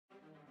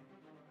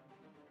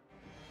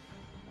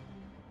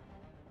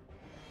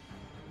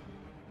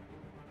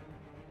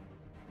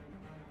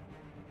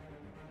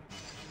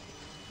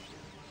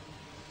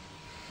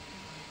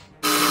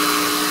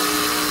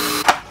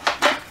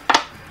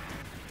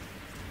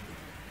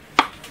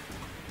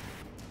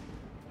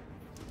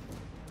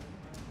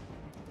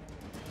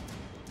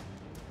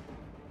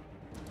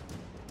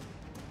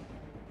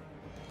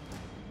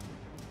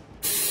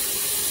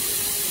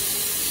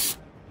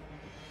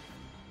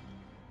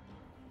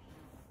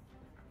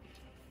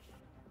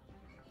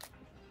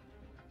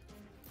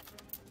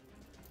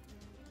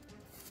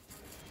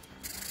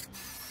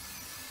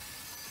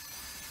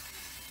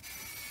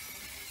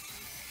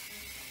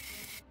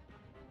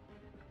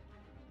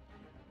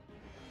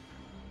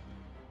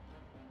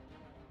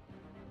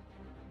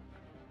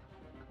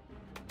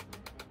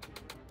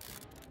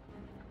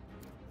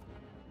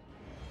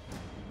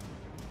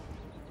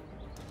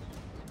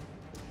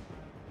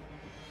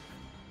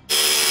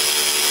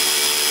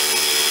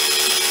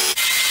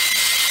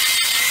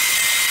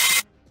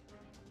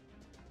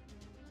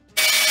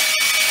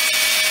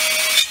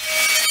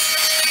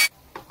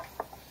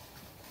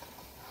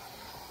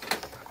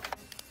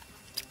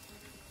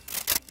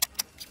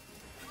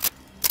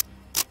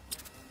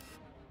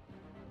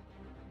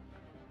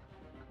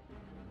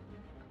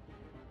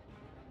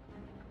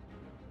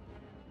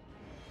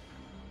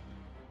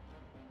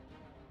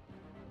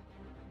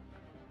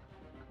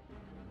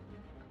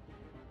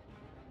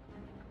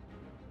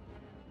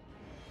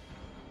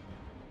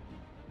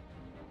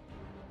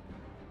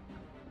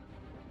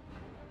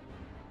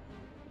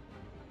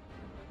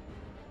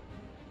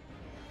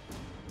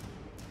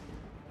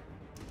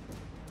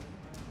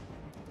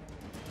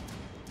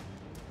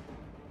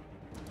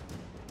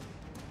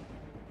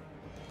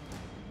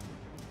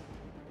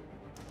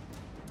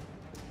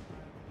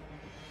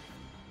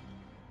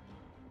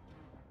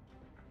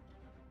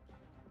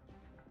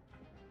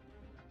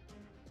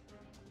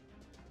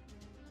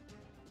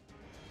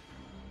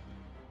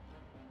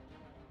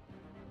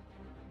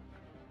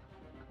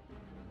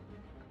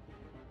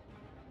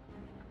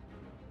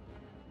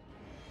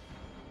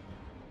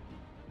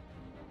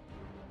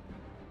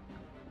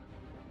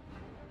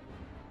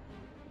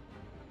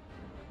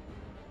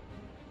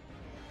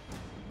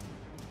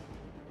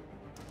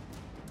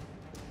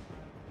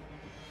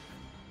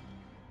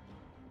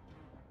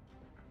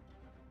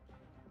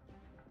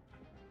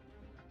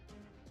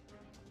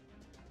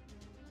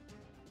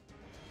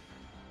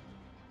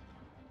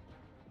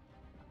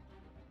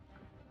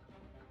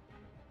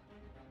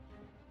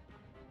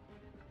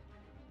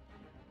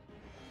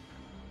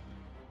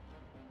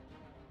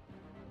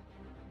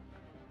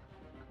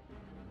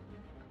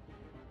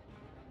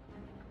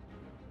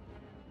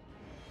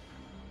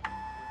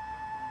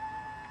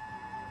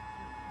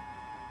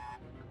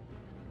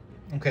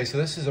Okay, so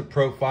this is a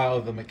profile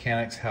of the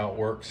mechanics, how it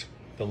works,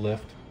 the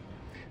lift.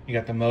 You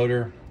got the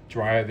motor,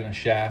 drive, and a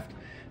shaft.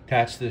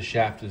 Attached to the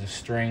shaft is a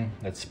string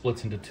that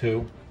splits into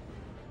two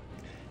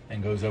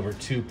and goes over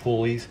two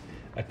pulleys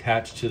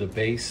attached to the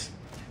base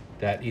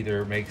that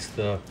either makes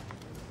the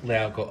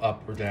layout go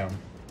up or down.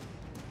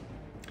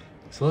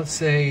 So let's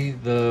say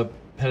the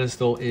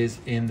pedestal is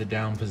in the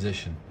down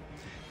position.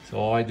 So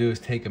all I do is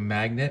take a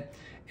magnet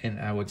and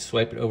I would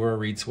swipe it over a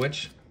reed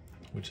switch,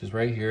 which is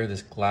right here,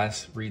 this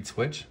glass reed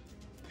switch.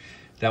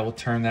 That will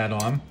turn that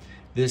on.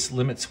 This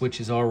limit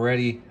switch is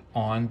already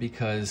on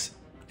because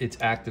it's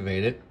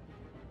activated.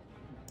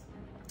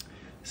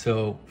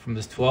 So from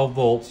this 12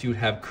 volts, you would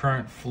have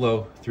current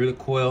flow through the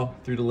coil,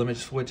 through the limit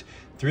switch,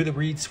 through the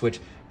reed switch,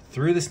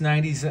 through this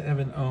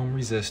 97 ohm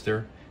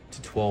resistor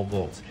to 12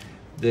 volts.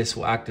 This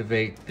will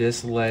activate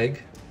this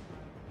leg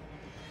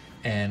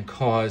and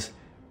cause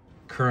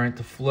current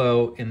to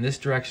flow in this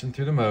direction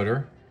through the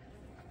motor,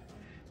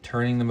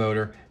 turning the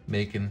motor,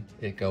 making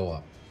it go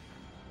up.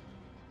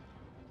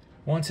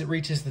 Once it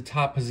reaches the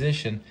top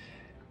position,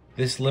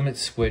 this limit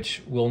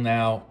switch will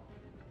now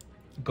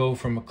go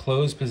from a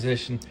closed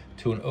position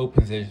to an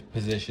open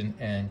position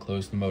and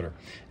close the motor.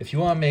 If you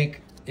want to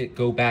make it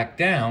go back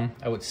down,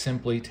 I would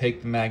simply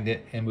take the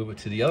magnet and move it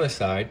to the other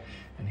side.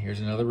 And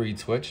here's another reed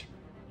switch,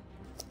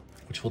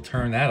 which will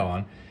turn that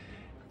on.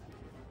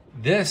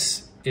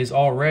 This is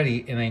already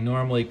in a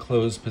normally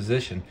closed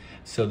position.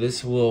 So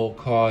this will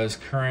cause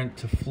current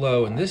to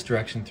flow in this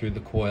direction through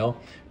the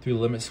coil, through the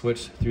limit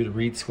switch, through the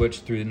reed switch,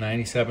 through the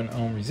 97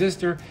 ohm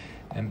resistor,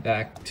 and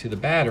back to the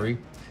battery,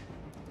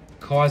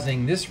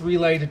 causing this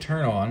relay to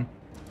turn on,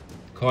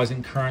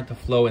 causing current to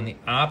flow in the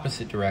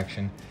opposite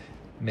direction,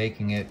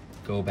 making it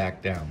go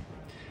back down.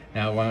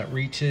 Now when it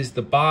reaches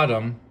the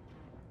bottom,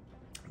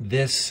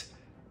 this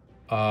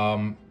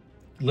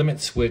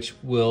limit switch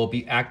will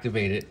be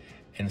activated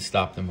and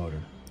stop the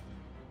motor.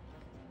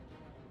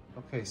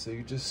 Okay, so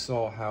you just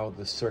saw how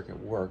the circuit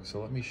works. So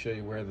let me show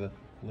you where the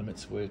limit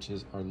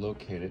switches are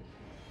located.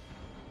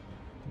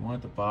 The one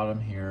at the bottom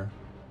here,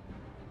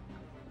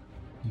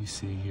 you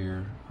see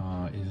here,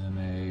 is in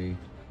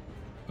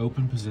a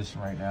open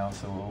position right now,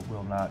 so it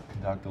will not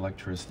conduct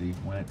electricity.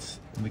 When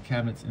the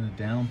cabinet's in a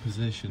down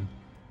position,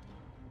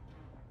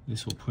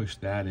 this will push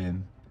that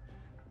in,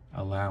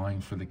 allowing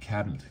for the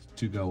cabinet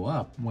to go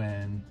up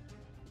when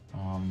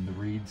the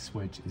reed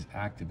switch is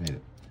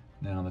activated.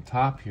 Now on the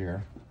top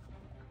here,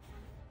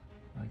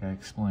 like I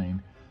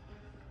explained,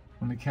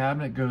 when the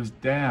cabinet goes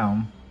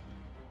down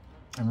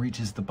and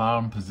reaches the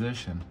bottom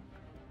position,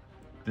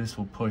 this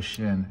will push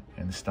in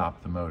and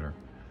stop the motor.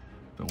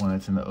 But when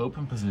it's in the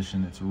open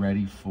position, it's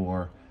ready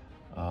for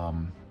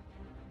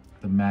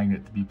the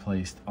magnet to be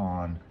placed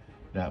on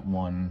that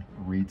one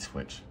reed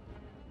switch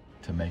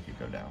to make it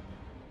go down.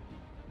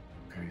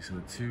 Okay, so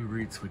the two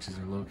reed switches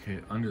are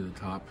located under the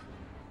top.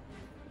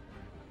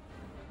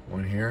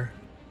 One here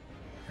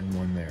and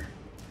one there.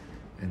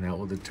 And that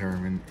will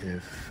determine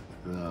if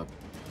the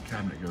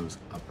cabinet goes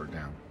up or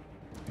down.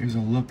 Here's a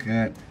look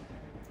at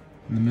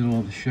in the middle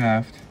of the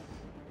shaft.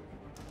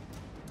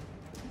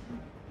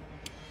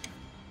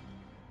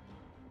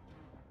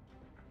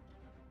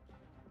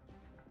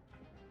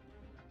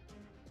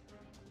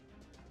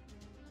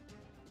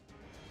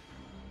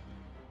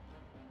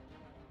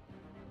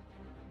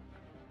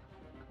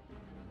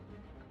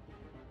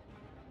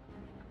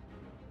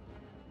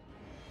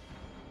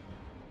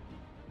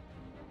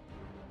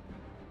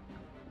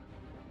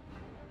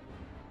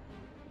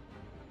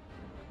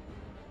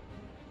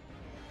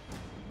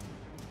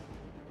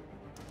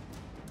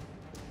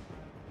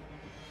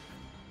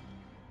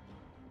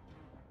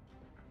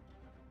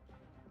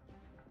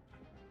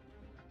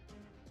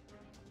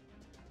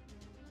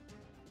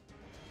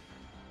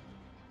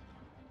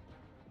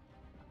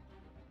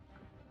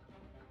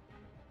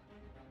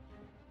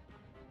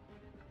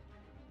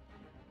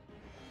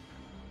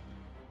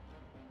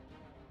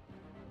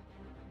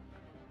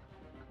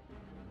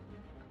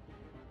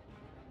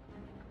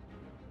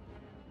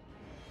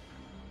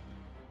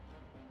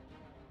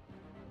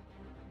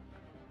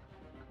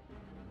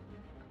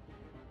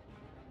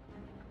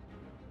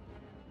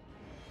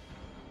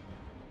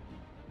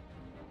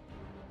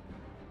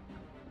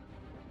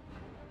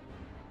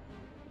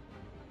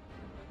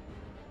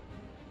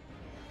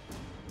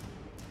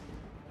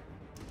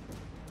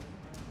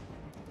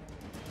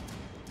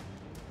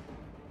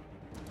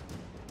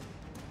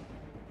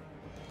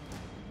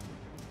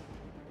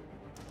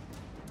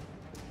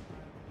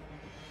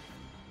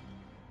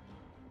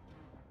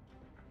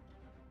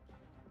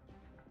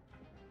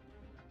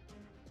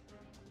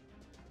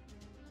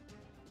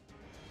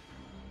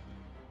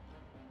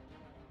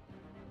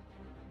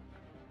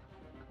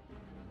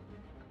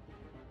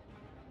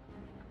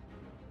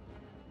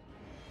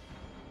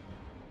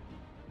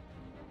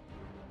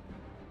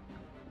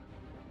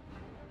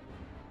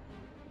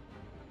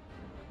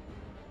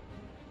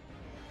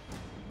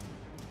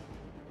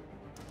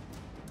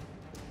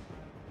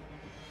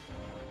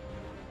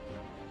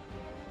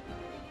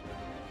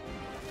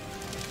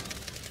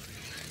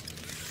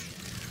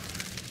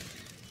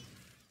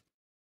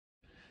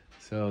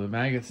 So the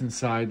magnet's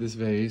inside this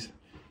vase,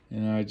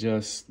 and I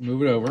just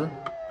move it over.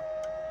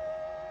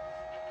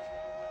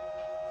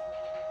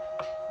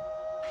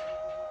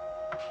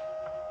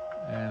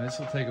 And this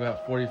will take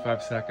about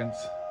 45 seconds.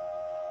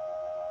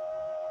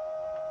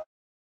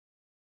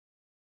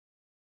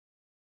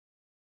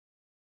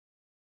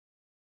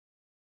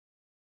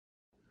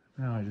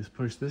 Now I just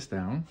push this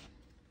down,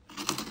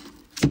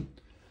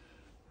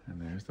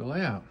 and there's the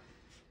layout.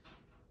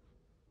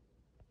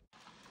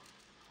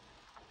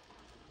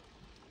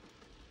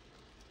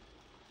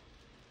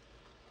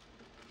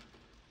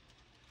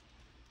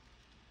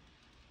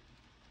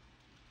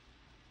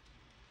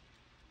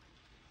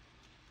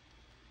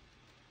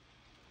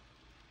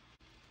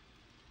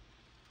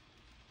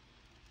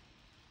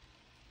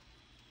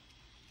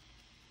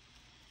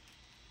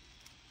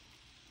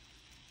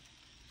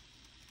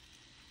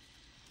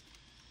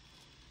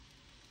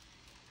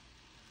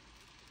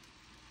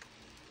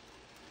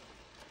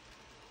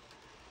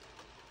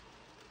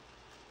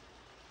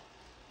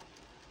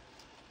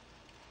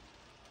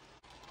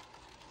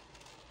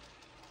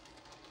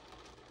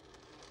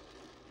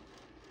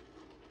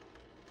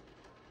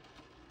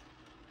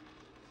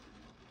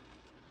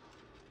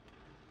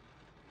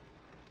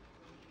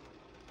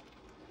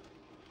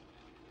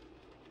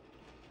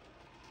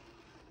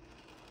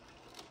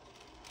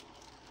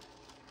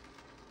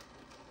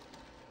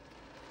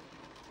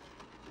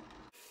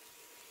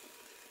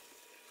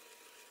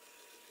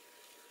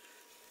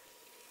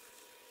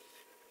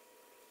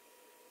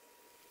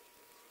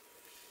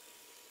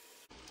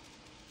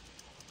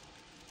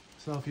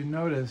 So if you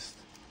noticed,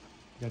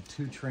 you got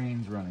two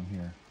trains running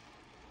here.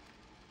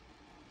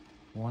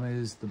 One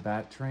is the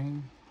bat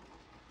train,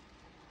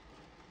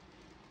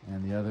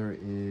 and the other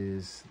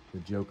is the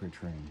Joker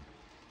train.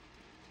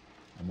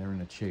 And they're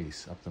in a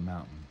chase up the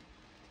mountain.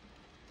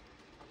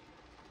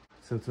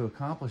 So to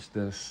accomplish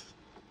this,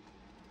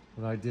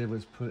 what I did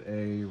was put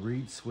a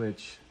reed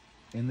switch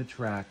in the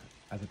track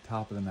at the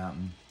top of the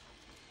mountain,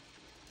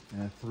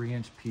 and a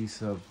 3-inch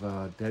piece of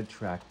dead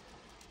track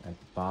at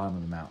the bottom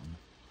of the mountain.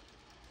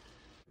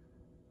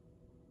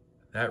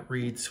 That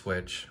reed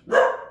switch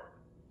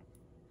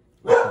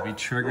will be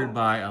triggered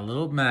by a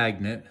little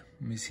magnet.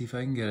 Let me see if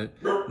I can get it.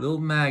 A little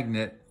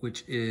magnet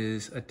which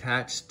is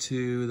attached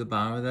to the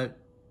bottom of that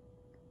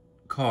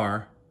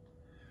car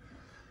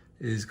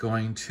is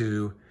going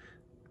to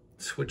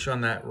switch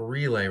on that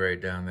relay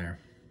right down there.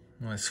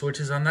 When it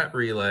switches on that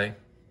relay,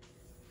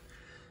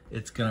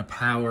 it's going to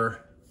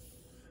power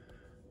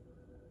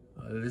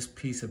this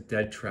piece of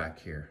dead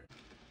track here.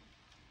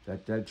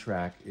 That dead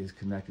track is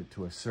connected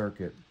to a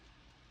circuit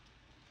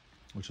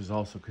which is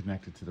also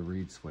connected to the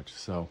reed switch.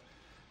 So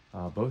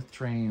both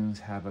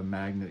trains have a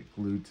magnet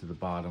glued to the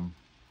bottom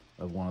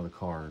of one of the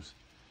cars.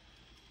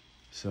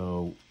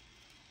 So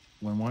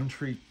when one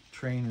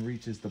train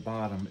reaches the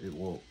bottom, it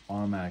will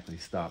automatically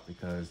stop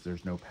because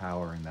there's no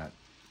power in that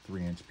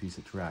 3-inch piece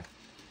of track.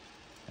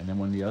 And then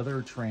when the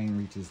other train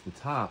reaches the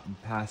top and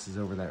passes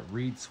over that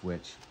reed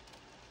switch,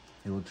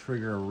 it will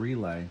trigger a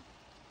relay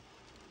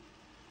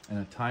and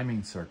a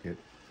timing circuit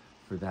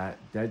for that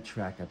dead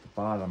track at the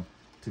bottom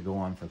to go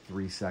on for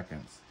 3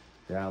 seconds.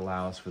 That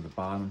allows for the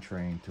bottom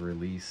train to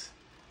release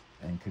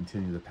and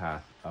continue the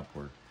path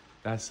upward.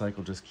 That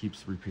cycle just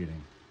keeps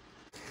repeating.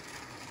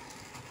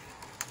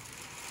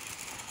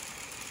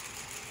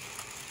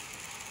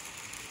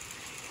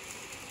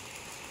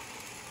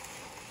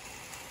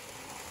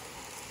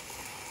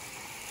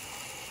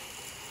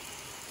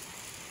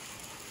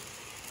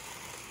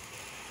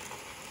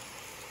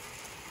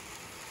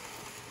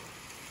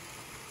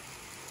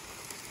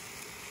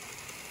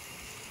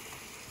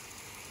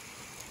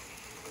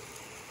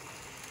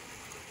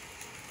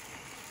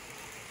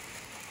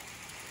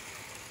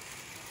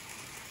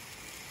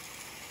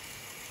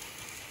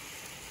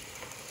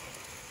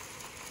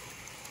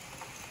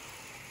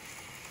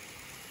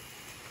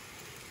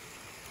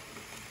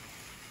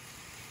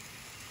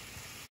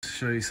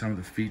 Show you some of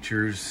the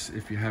features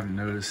if you haven't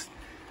noticed.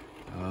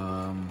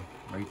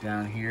 Right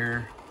down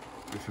here,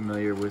 you're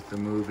familiar with the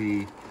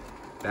movie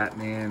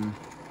Batman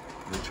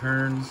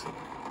Returns.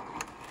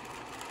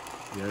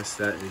 Yes,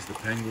 that is the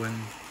Penguin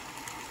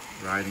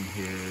riding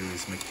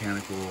his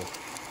mechanical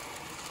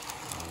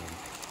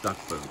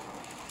duck boat.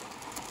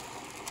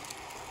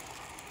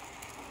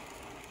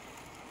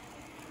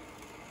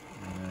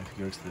 And then if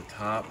you go to the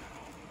top,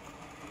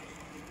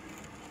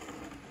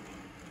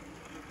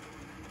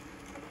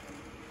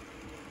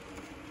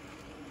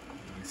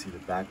 see the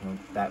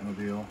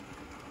Batmobile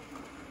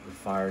with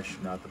fire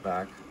shooting out the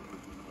back.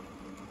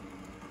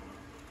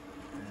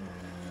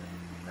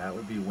 And that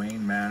would be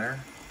Wayne Manor.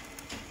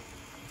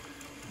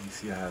 You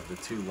see I have the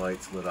two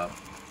lights lit up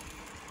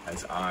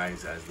as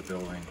eyes as the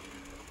building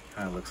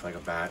kind of looks like a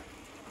bat.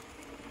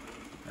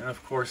 And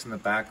of course in the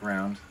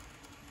background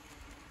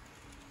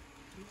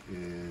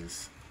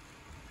is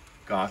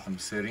Gotham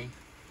City.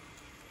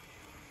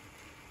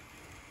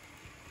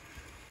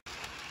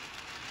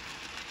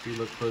 If you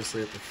look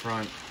closely at the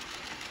front,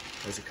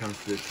 as it comes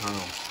through the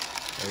tunnel,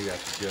 there you got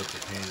the Joker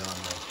painted on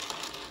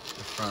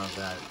the front of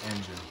that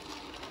engine.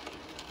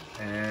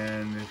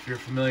 And If you're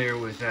familiar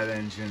with that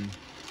engine,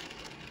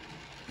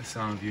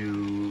 some of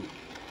you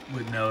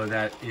would know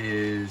that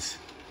is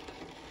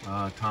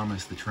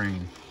Thomas the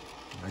Train.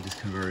 I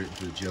just converted it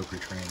to the Joker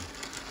train.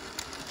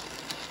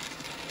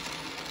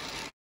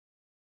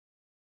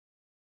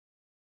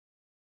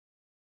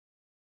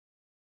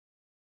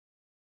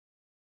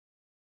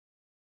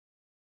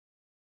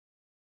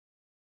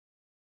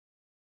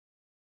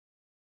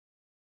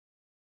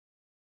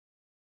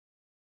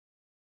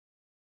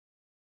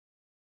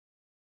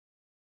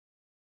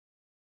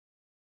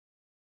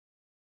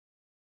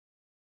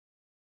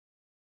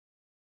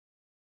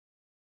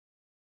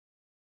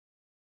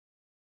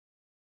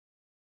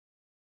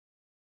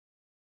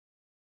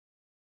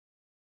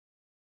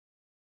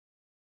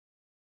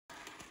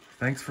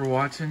 Thanks for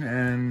watching,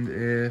 and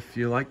if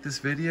you like this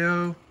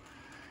video,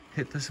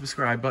 hit the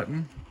subscribe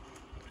button.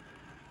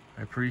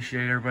 I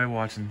appreciate everybody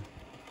watching.